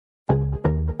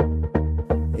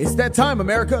It's that time,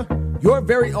 America. Your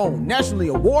very own nationally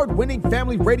award-winning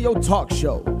family radio talk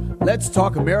show, Let's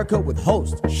Talk America with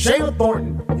host Shayna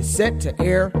Thornton, is set to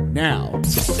air now.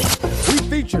 We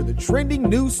feature the trending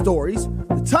news stories,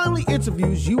 the timely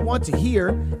interviews you want to hear,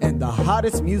 and the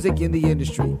hottest music in the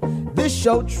industry. This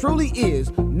show truly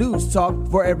is news talk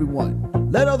for everyone.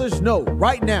 Let others know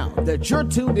right now that you're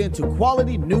tuned into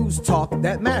quality news talk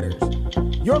that matters.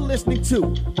 You're listening to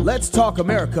Let's Talk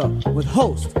America with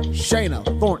host Shayna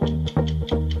Thornton.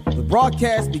 The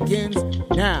broadcast begins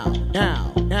now.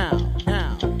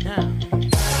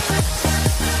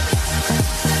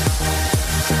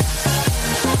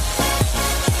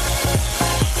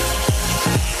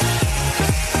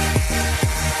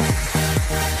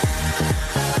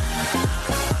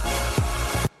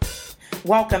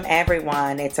 Welcome,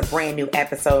 everyone. It's a brand new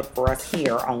episode for us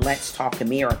here on Let's Talk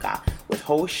America with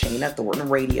host Shayna Thornton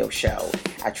Radio Show.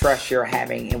 I trust you're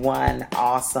having one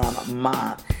awesome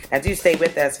month. Now, do stay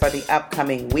with us for the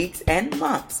upcoming weeks and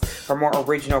months for more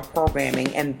original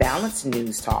programming and balanced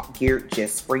news talk geared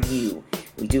just for you.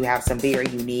 We do have some very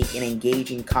unique and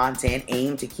engaging content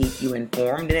aimed to keep you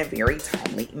informed in a very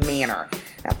timely manner.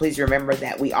 Now, please remember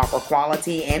that we offer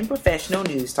quality and professional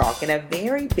news talk in a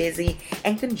very busy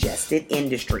and congested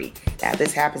industry. Now, if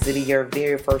this happens to be your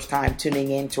very first time tuning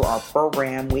in to our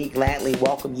program, we gladly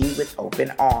welcome you with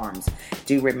open arms.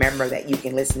 Do remember that you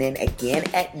can listen in again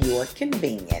at your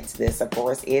convenience. This, of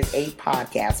course, is a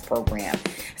podcast program.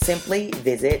 Simply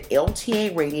visit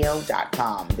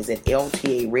ltaradio.com. Visit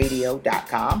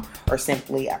ltaradio.com or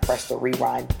simply press the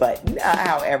rewind button.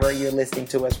 However you're listening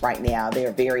to us right now, there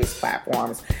are various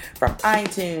platforms from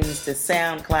iTunes to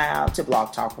SoundCloud to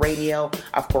Blog Talk Radio,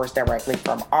 of course, directly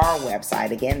from our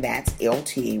website. Again, that's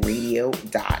ltaradio.com.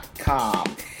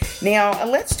 Now,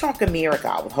 Let's Talk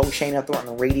America with host Shayna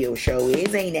Thornton Radio Show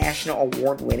is a national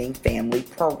award-winning family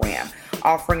program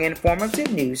offering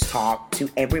informative news talk to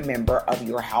every member of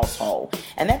your household.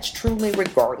 And that's truly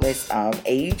regardless of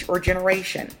age or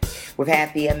generation. We've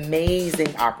had the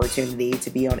amazing opportunity to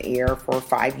be on air for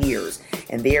 5 years.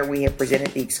 And there we have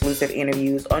presented the exclusive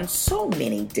interviews on so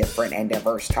many different and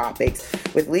diverse topics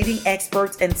with leading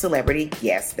experts and celebrity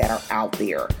guests that are out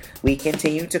there. We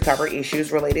continue to cover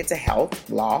issues related to health,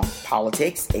 law,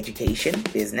 politics, education,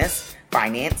 business,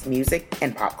 finance, music,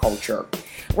 and pop culture.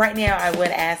 Right now, I would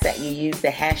ask that you use the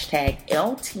hashtag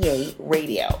LTA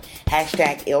Radio.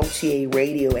 Hashtag LTA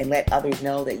Radio, and let others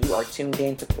know that you are tuned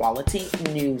in to quality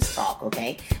news talk,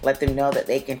 okay? Let them know that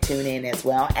they can tune in as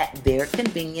well at their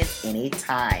convenience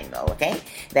anytime, okay?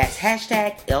 That's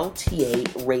hashtag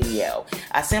LTA Radio.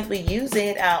 Simply use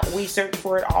it. We search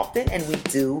for it often, and we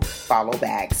do follow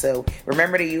back. So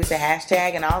remember to use the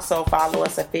hashtag and also follow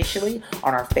us officially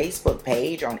on our Facebook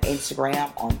page, on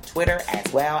Instagram, on Twitter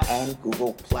as well, and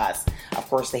Google+. Of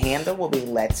course, the handle will be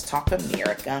Let's Talk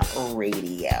America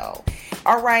Radio.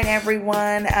 All right,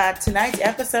 everyone. Tonight's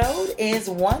episode is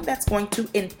one that's going to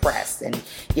impress and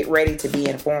get ready to be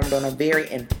informed on a very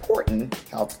important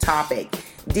health topic.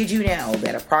 Did you know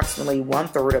that approximately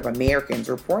 1/3 of Americans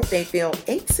report they feel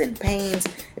aches and pains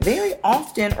very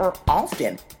often or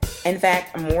often? In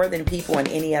fact, more than people in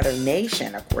any other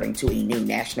nation, according to a new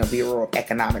National Bureau of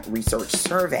Economic Research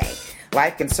survey.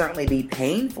 Life can certainly be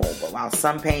painful, but while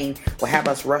some pain will have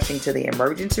us rushing to the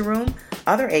emergency room,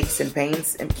 other aches and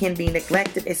pains can be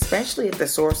neglected, especially if the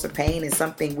source of pain is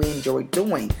something we enjoy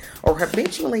doing or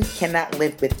habitually cannot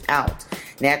live without.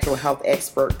 Natural health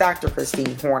expert Dr.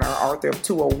 Christine Horner, author of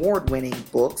 2 award-winning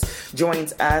books,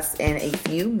 joins us in a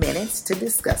few minutes to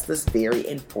discuss this very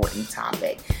important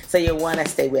topic. So you'll want to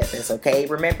stay with us, okay?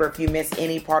 Remember, if you miss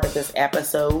any part of this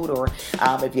episode or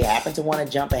if you happen to want to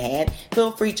jump ahead,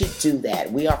 feel free to do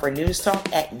that. We offer news talk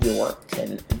at your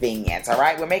convenience, all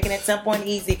right? We're making it simple and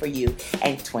easy for you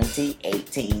in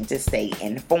 2018 to stay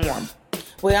informed.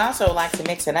 We also like to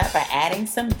mix it up by adding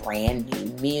some brand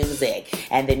new music.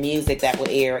 And the music that will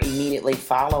air immediately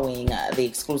following the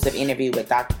exclusive interview with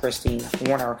Dr. Christine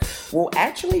Horner will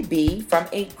actually be from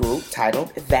a group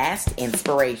titled Vast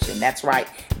Inspiration. That's right,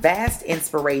 Vast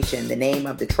Inspiration. The name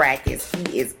of the track is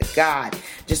He Is God.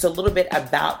 Just a little bit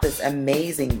about this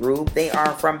amazing group. They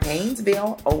are from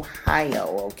Painesville,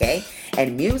 Ohio, okay?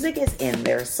 And music is in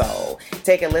their soul.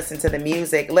 Take a listen to the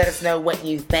music. Let us know what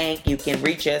you think. You can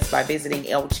reach us by visiting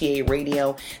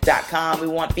ltaradio.com. We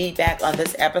want feedback on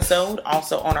this episode,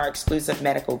 also on our exclusive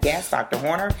medical guest, Dr.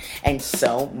 Horner, and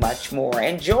so much more.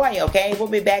 Enjoy, okay? We'll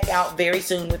be back out very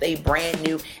soon with a brand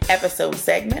new episode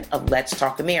segment of Let's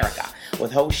Talk America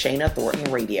with host Shayna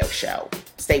Thornton Radio Show.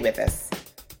 Stay with us.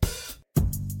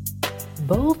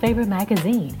 Bold Favor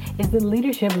Magazine is the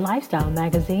leadership lifestyle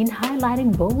magazine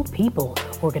highlighting bold people,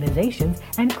 organizations,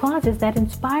 and causes that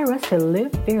inspire us to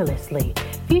live fearlessly.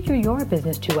 Feature your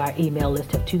business to our email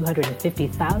list of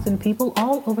 250,000 people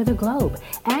all over the globe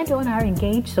and on our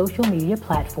engaged social media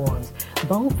platforms.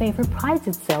 Bold Favor prides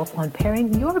itself on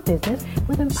pairing your business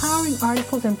with empowering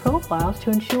articles and profiles to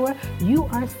ensure you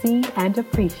are seen and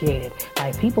appreciated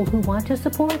by people who want to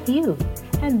support you.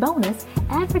 And bonus,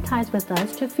 advertise with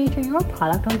us to feature your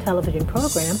product on television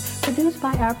programs produced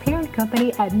by our parent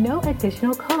company at no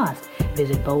additional cost.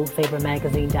 Visit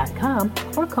boldfavormagazine.com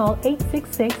or call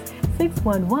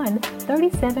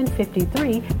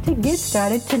 866-611-3753 to get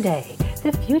started today.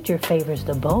 The future favors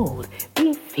the bold.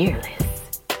 Be fearless.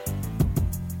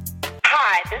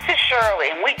 Hi, this is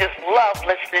Shirley, and we just love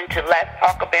listening to Let's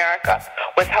Talk America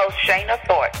with host Shana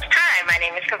Thornton. Hi, my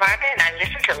name is Kavarga, and I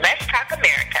listen to Let's Talk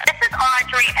America. This is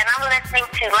Audrey, and I'm listening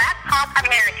to Let's Talk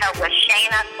America with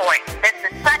Shana Thornton. This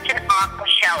is such an awesome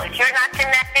show. If you're not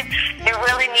connected, you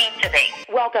really need to be.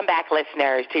 Welcome back,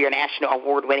 listeners, to your national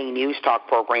award-winning news talk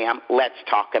program, Let's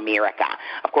Talk America.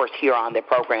 Of course, here on the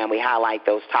program, we highlight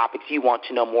those topics you want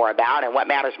to know more about and what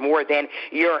matters more than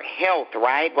your health,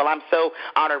 right? Well, I'm so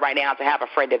honored right now to have a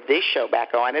friend of this show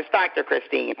back on. It's Dr.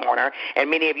 Christine Horner, and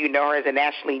many of you know her as a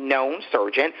nationally known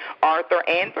surgeon, author,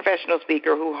 and professional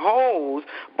speaker who holds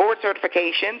board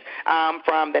certifications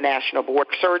from the National Board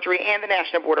of Surgery and the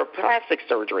National Board of Plastic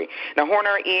Surgery. Now,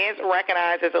 Horner is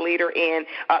recognized as a leader in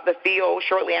the field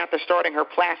shortly after starting her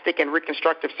plastic and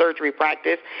reconstructive surgery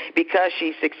practice because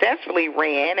she successfully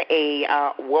ran a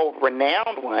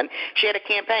world-renowned one. She had a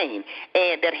campaign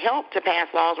and that helped to pass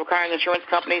laws requiring insurance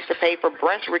companies to pay for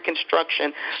breast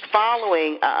reconstruction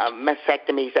following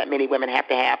mastectomies that many women have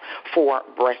to have for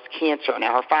breast cancer.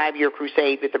 Now, her 5-year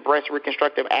crusade with the Breast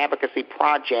Reconstructive Advocacy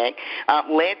Project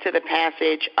led to the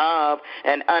passage of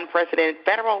an unprecedented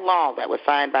federal law that was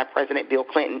signed by President Bill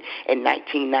Clinton in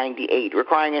 1998,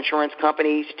 requiring insurance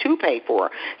companies to pay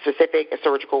for specific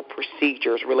surgical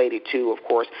procedures related to, of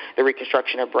course, the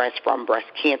reconstruction of breasts from breast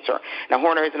cancer. Now,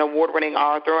 Horner is an award-winning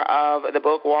author of the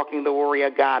book Walking the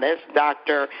Warrior Goddess,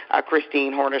 Dr.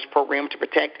 Christine Horner's program to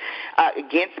protect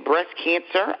against breast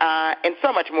cancer, and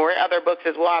so much more. Other books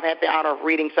as well. I've had the honor of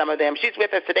reading some of them. She's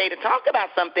with us today to talk about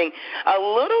something a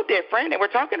little different, and we're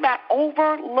talking about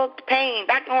overlooked pain.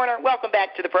 Dr. Horner, welcome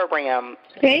back to the program.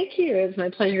 Thank you. It's my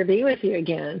pleasure to be with you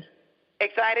again.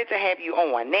 Excited to have you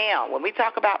on. Now, when we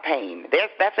talk about pain,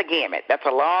 that's a gamut. That's a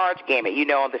large gamut,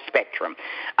 on the spectrum.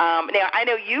 Now, I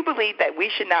know you believe that we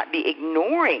should not be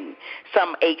ignoring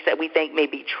some aches that we think may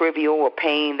be trivial or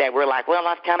pain that we're like, well,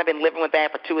 I've kind of been living with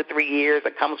that for 2 or 3 years.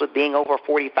 It comes with being over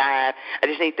 45. I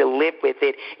just need to live with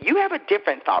it. You have a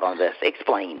different thought on this.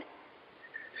 Explain.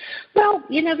 Well,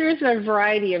 there's a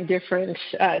variety of different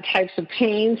types of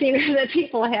pains, that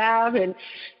people have, and,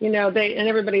 and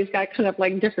everybody's got kind of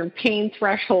like different pain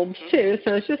thresholds too.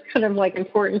 So it's just kind of like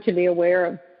important to be aware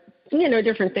of,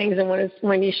 different things and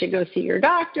when you should go see your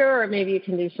doctor, or maybe you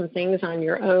can do some things on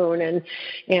your own and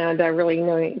really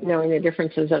knowing the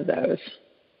differences of those.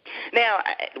 Now,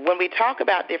 when we talk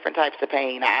about different types of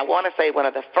pain, I want to say one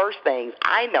of the first things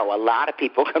I know a lot of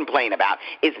people complain about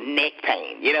is neck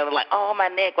pain. They're like, oh, my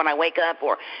neck when I wake up,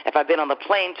 or if I've been on the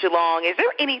plane too long. Is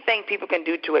there anything people can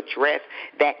do to address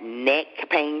that neck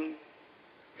pain?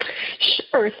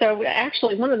 Sure. So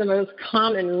actually one of the most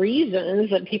common reasons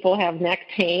that people have neck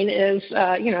pain is,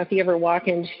 if you ever walk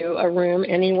into a room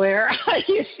anywhere,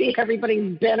 you see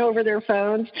everybody's bent over their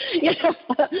phones,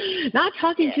 not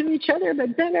talking to each other,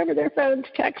 but bent over their phones,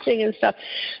 texting and stuff.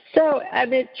 So,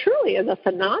 it truly is a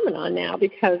phenomenon now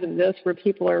because of this, where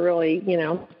people are really,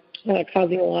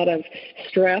 causing a lot of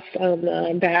stress on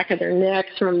the back of their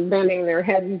necks from bending their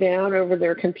heads down over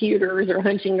their computers or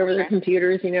hunching over their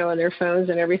computers, on their phones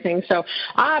and everything. So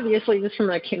obviously, just from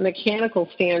a mechanical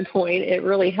standpoint, it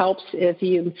really helps if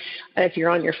you're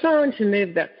on your phone to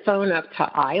move that phone up to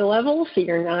eye level so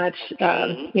you're not,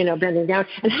 bending down.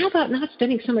 And how about not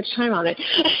spending so much time on it?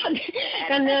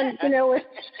 And then,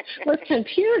 with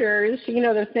computers,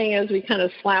 the thing is we kind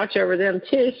of slouch over them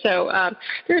too. So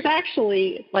there's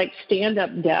actually stand-up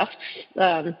desks,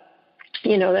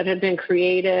 that have been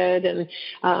created, and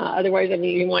otherwise,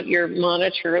 you want your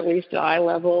monitor at least at eye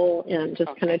level and just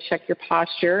kind of check your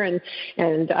posture. And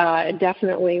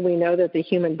definitely, we know that the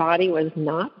human body was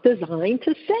not designed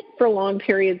to sit for long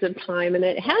periods of time, and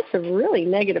it has some really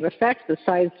negative effects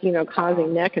besides,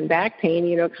 causing neck and back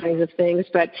pain, kinds of things.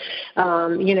 But,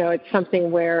 it's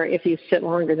something where if you sit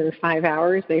longer than 5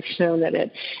 hours, they've shown that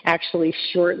it actually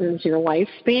shortens your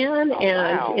lifespan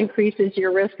and increases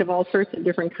your risk of all sorts of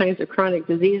different kinds of chronic chronic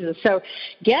diseases. So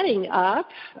getting up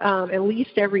at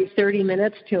least every 30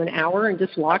 minutes to an hour and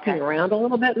just walking around a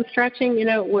little bit and stretching,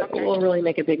 will really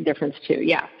make a big difference too.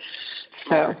 Yeah.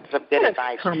 So some good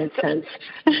advice. Common sense.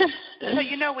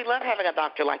 So, we love having a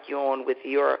doctor like you on with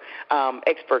your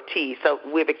expertise. So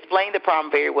we've explained the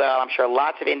problem very well. I'm sure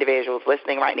lots of individuals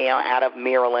listening right now out of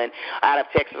Maryland, out of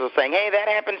Texas are saying, hey, that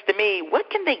happens to me. What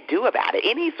can they do about it?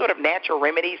 Any sort of natural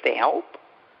remedies to help?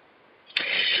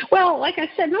 Well, like I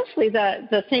said, mostly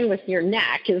the thing with your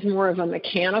neck is more of a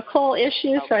mechanical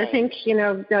issue. Okay. So I think,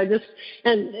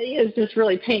 just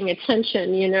really paying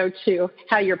attention, to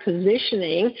how you're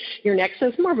positioning your neck. So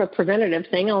it's more of a preventative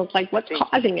thing. It's like, what's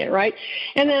causing it, right?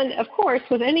 And then, of course,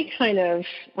 with any kind of,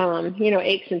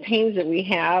 aches and pains that we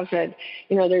have, that,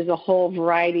 there's a whole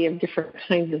variety of different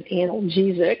kinds of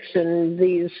analgesics. And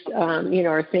these,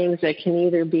 are things that can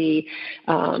either be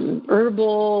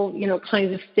herbal,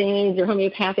 kinds of things, or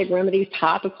homeopathic remedies,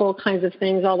 topical kinds of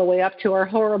things, all the way up to our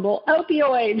horrible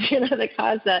opioids, that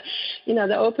cause the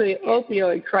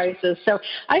opioid crisis. So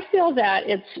I feel that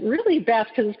it's really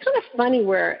best, because it's kind of funny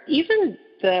where even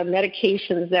the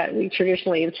medications that we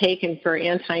traditionally have taken for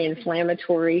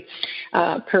anti-inflammatory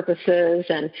purposes,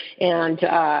 and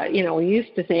we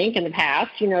used to think in the past,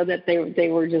 that they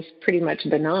were just pretty much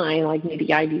benign, like maybe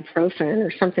ibuprofen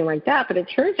or something like that. But it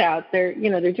turns out they're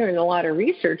doing a lot of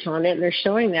research on it, and they're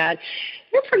showing that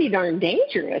they're pretty darn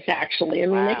dangerous, actually. I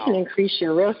mean, They can increase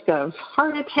your risk of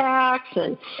heart attacks,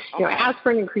 and,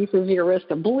 aspirin increases your risk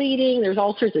of bleeding. There's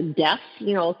all sorts of deaths,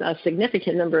 a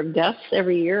significant number of deaths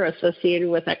every year associated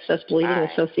with excess bleeding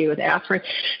associated with aspirin.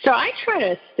 So I try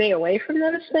to stay away from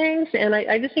those things, and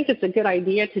I just think it's a good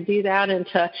idea to do that and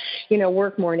to,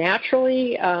 work more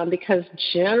naturally, because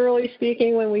generally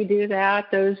speaking, when we do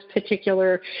that, those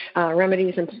particular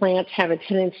remedies and plants have a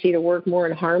tendency to work more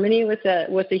in harmony with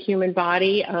the human body.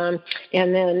 And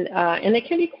they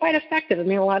can be quite effective. I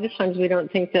mean, a lot of times we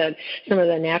don't think that some of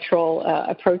the natural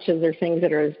approaches are things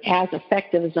that are as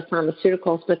effective as the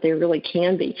pharmaceuticals, but they really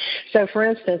can be. So, for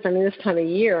instance, this time of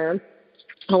year,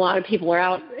 a lot of people are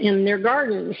out in their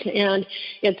gardens, and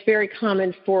it's very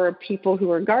common for people who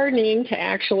are gardening to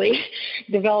actually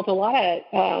develop a lot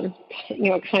of,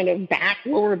 kind of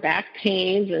lower back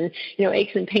pains and,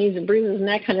 aches and pains and bruises and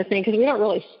that kind of thing, because we don't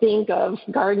really think of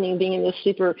gardening being this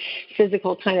super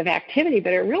physical kind of activity,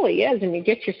 but it really is, and you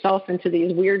get yourself into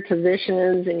these weird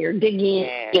positions, and you're digging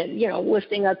and,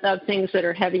 lifting up things that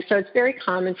are heavy. So it's very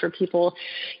common for people,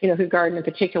 who garden in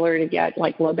particular, to get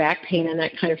like low back pain and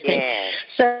that kind of thing.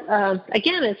 So,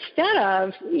 again, instead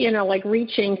of,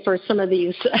 reaching for some of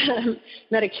these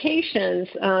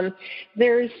medications,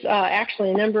 there's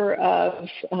actually a number of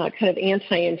kind of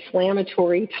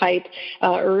anti-inflammatory type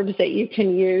herbs that you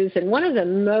can use. And one of the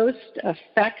most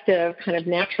effective kind of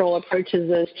natural approaches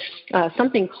is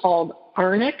something called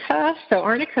arnica. So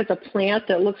arnica is a plant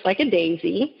that looks like a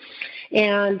daisy,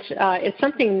 and it's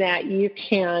something that you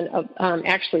can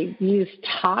actually use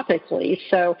topically,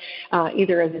 so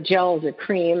either as a gel, as a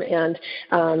cream, and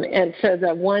so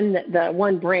the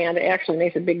one brand, it actually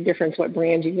makes a big difference what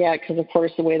brand you get, because of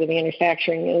course the way the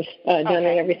manufacturing is done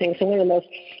and everything. So one of the most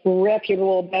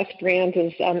reputable, best brands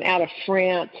is out of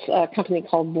France, a company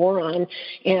called Boron,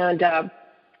 and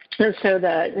so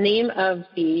the name of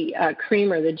the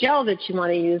cream or the gel that you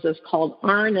want to use is called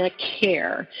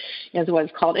Arnicare, is what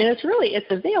it's called. And it's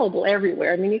available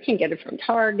everywhere. I mean, you can get it from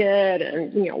Target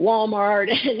and,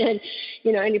 Walmart and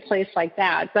any place like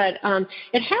that. But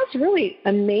it has really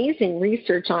amazing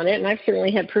research on it, and I've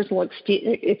certainly had personal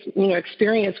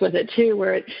experience with it too,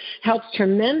 where it helps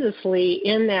tremendously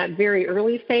in that very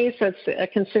early phase. So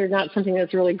it's considered not something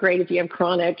that's really great if you have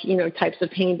chronic, types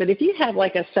of pain. But if you have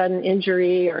like a sudden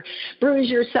injury or bruise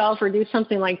yourself or do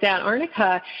something like that,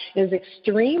 arnica is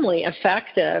extremely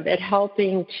effective at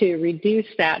helping to reduce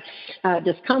that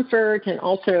discomfort and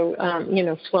also,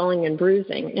 swelling and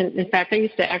bruising. In fact, I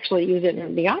used to actually use it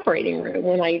in the operating room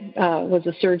when I was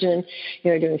a surgeon,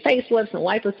 doing facelifts and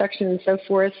liposuction and so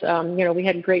forth. We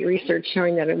had great research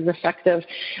showing that it was effective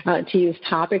to use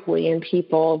topically in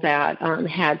people that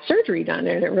had surgery done,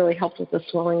 and it really helped with the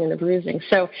swelling and the bruising.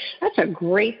 So that's a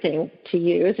great thing to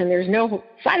use, and there's no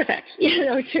side effects,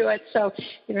 to it, so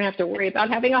you don't have to worry about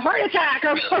having a heart attack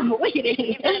or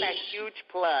bleeding. Isn't a huge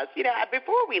plus?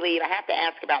 Before we leave, I have to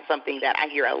ask about something that I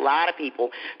hear a lot of people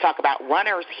talk about: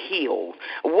 runner's heels.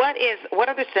 What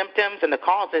are the symptoms and the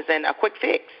causes, and a quick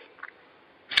fix?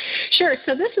 Sure.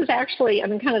 So this is actually,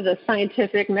 kind of the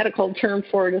scientific medical term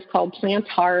for it is called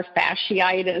plantar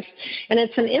fasciitis, and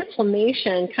it's an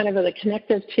inflammation kind of the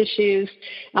connective tissues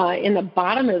in the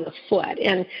bottom of the foot.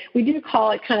 And we do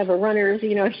call it kind of a runner's,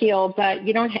 heel, but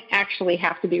you don't actually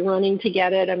have to be running to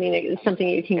get it. I mean, it's something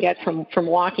you can get from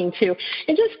walking too.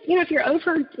 And just, if you're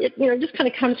over, it just kind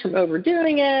of comes from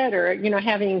overdoing it or,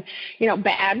 having,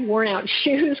 bad worn out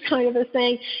shoes kind of a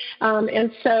thing.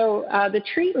 And so the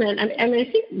treatment, I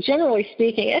think generally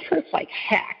speaking, it hurts like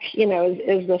heck,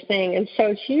 is the thing. And so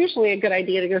it's usually a good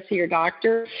idea to go see your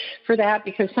doctor for that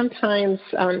because sometimes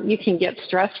you can get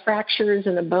stress fractures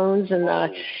in the bones and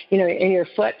in your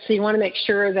foot. So you want to make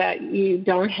sure that you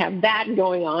don't have that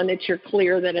going on, that you're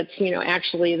clear that it's,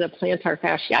 actually the plantar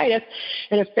fasciitis.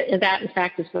 And if that, in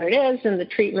fact, is what it is, then the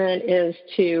treatment is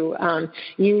to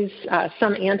use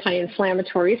some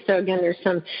anti-inflammatories. So, again, there's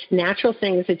some natural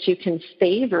things that you can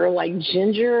favor, like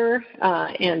ginger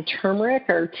and turmeric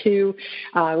are two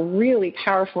really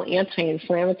powerful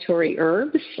anti-inflammatory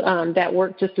herbs that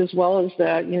work just as well as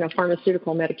the,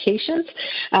 pharmaceutical medications.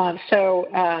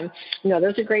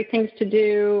 Those are great things to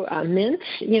do. Mint,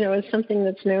 is something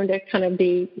that's known to kind of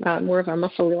be more of a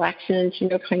muscle relaxant,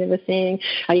 kind of a thing.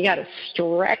 You got to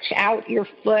stretch out your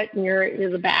foot and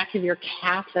the back of your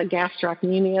calf, the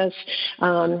gastrocnemius,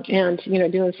 and,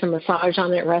 doing some massage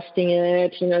on it, resting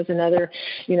it, is another,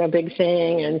 big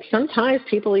thing. And sometimes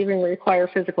people even require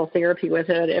physical therapy with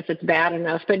it if it's bad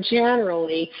enough. But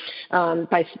generally,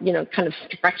 by, kind of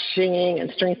stretching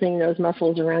and strengthening those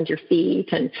muscles around your feet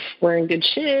and wearing good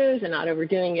shoes and not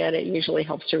overdoing it, it usually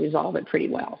helps to resolve it pretty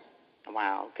well.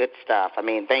 Wow, good stuff. I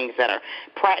mean, things that are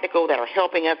practical, that are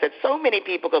helping us. It's so many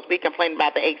people, because we complain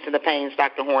about the aches and the pains,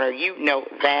 Dr. Horner. You know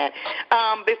that.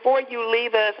 Before you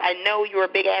leave us, I know you're a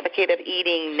big advocate of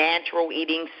eating natural,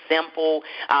 eating simple.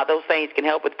 Those things can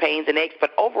help with pains and aches,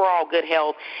 but overall good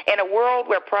health. In a world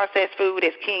where processed food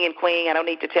is king and queen, I don't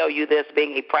need to tell you this,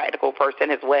 being a practical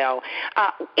person as well.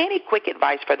 Any quick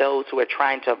advice for those who are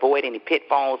trying to avoid any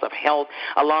pitfalls of health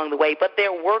along the way, but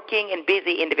they're working and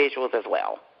busy individuals as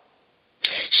well?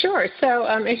 Sure. So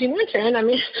as you mentioned,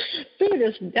 food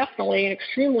is definitely an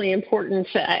extremely important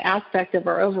aspect of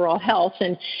our overall health.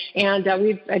 And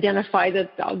we've identified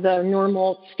that the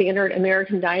normal standard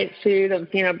American diet food of,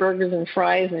 burgers and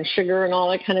fries and sugar and all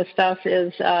that kind of stuff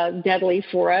is deadly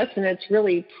for us. And it's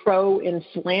really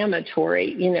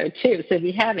pro-inflammatory, too. So if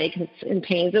you have aches and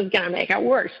pains, it's going to make it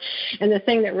worse. And the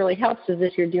thing that really helps is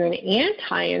if you're doing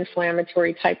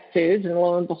anti-inflammatory type foods, and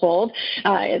lo and behold,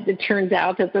 it turns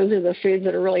out that those are the foods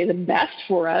that are really the best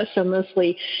for us. So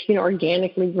mostly,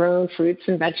 organically grown fruits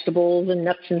and vegetables and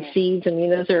nuts and seeds.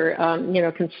 Those are,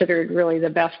 considered really the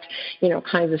best,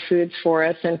 kinds of foods for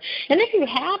us. And if you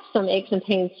have some aches and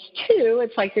pains too,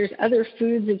 it's like there's other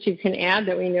foods that you can add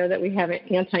that we know that we have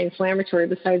anti-inflammatory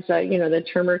besides, the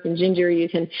turmeric and ginger. You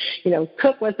can,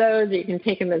 cook with those. You can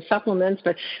take them as supplements.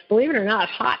 But believe it or not,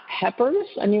 hot peppers,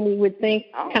 we would think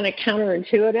kind of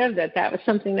counterintuitive that was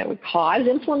something that would cause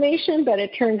inflammation, but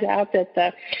it turns out that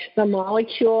the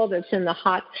molecule that's in the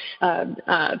hot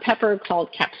pepper called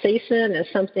capsaicin is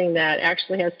something that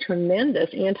actually has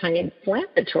tremendous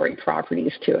anti-inflammatory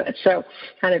properties to it. So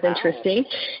kind of interesting.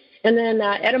 And then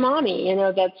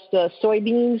edamame, that's the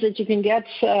soybeans that you can get,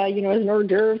 as an hors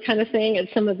d'oeuvre kind of thing at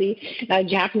some of the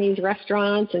Japanese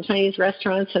restaurants and Chinese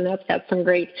restaurants, and that's got some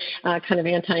great kind of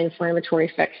anti-inflammatory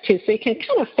effects too. So you can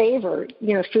kind of favor,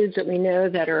 foods that we know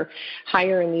that are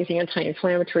higher in these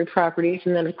anti-inflammatory properties.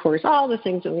 And then, of course, all the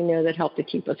things that we know that help to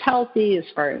keep us healthy as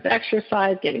far as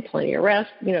exercise, getting plenty of rest,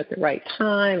 at the right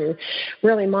time, and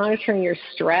really monitoring your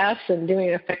stress and doing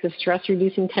effective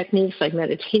stress-reducing techniques like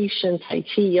meditation, Tai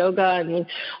Chi, yoga.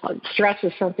 Stress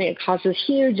is something that causes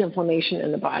huge inflammation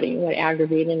in the body and would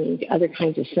aggravate any other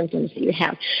kinds of symptoms that you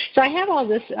have. So I have all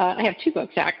this. I have two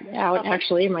books out,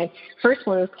 actually. My first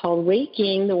one is called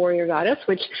Waking the Warrior Goddess,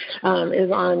 which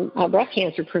is on breast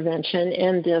cancer prevention.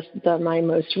 And my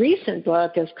most recent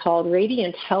book is called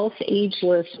Radiant Health,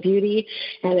 Ageless Beauty.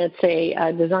 And it's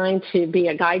designed to be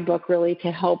a guidebook, really,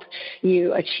 to help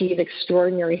you achieve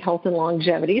extraordinary health and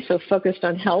longevity. So focused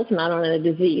on health, not on a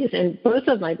disease. And both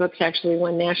of my books actually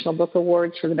won National Book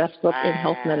Awards for the best book in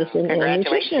health medicine and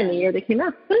nutrition in the year they came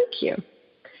out. Thank you.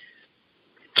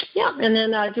 Yeah, and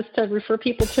then just to refer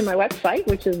people to my website,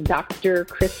 which is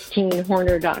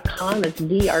drchristinehorner.com. It's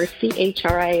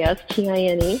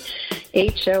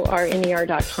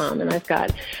drchristinehorner.com. And I've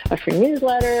got a free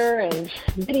newsletter and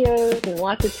videos and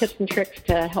lots of tips and tricks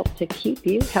to help to keep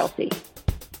you healthy.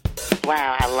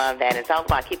 Wow, I love that. It's all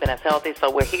about keeping us healthy,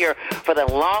 so we're here for the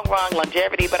long run,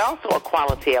 longevity, but also a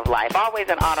quality of life. Always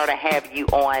an honor to have you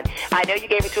on. I know you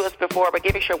gave it to us before, but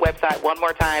give us your website one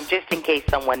more time just in case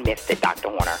someone missed it, Dr.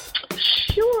 Horner.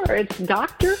 Sure. It's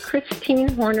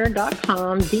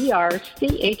drchristineHorner.com,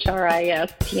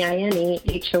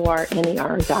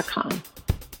 drchristineHorner.com.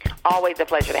 Always a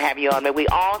pleasure to have you on. May we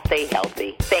all stay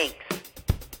healthy. Thanks.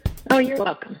 Oh, you're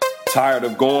welcome. Tired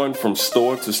of going from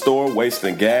store to store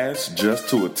wasting gas just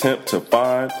to attempt to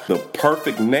find the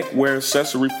perfect neckwear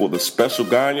accessory for the special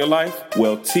guy in your life?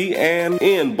 Well,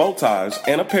 T&N Bow Ties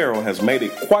and Apparel has made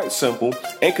it quite simple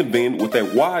and convenient with a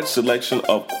wide selection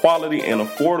of quality and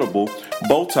affordable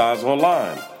bow ties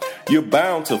online. You're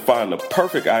bound to find the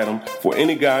perfect item for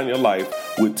any guy in your life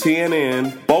with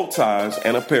T&N Bow Ties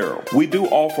and Apparel. We do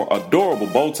offer adorable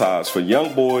bow ties for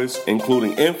young boys,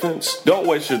 including infants. Don't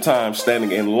waste your time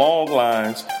standing in long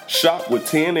lines. Shop with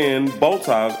T&N Bow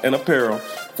Ties and Apparel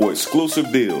for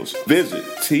exclusive deals. Visit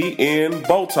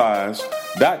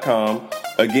tnbowties.com.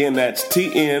 Again, that's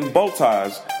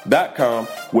tnbowties.com,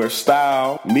 where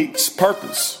style meets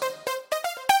purpose.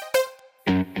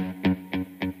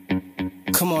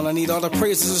 Come on, I need all the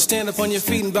praisers to stand up on your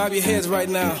feet and bob your heads right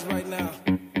now.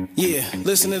 Yeah,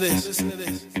 listen to this.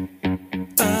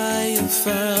 I have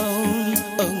found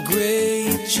a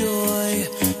great joy,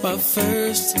 my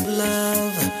first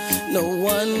love. No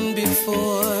one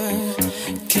before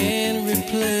can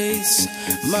replace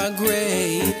my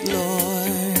great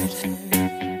Lord.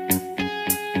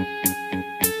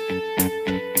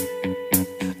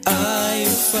 I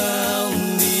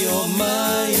found the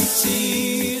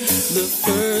Almighty, the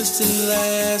first and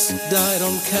last, died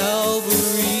on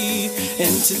Calvary,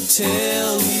 and to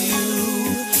tell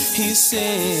you he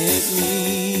sent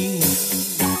me.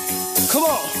 Come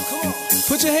on,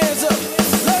 put your hands up.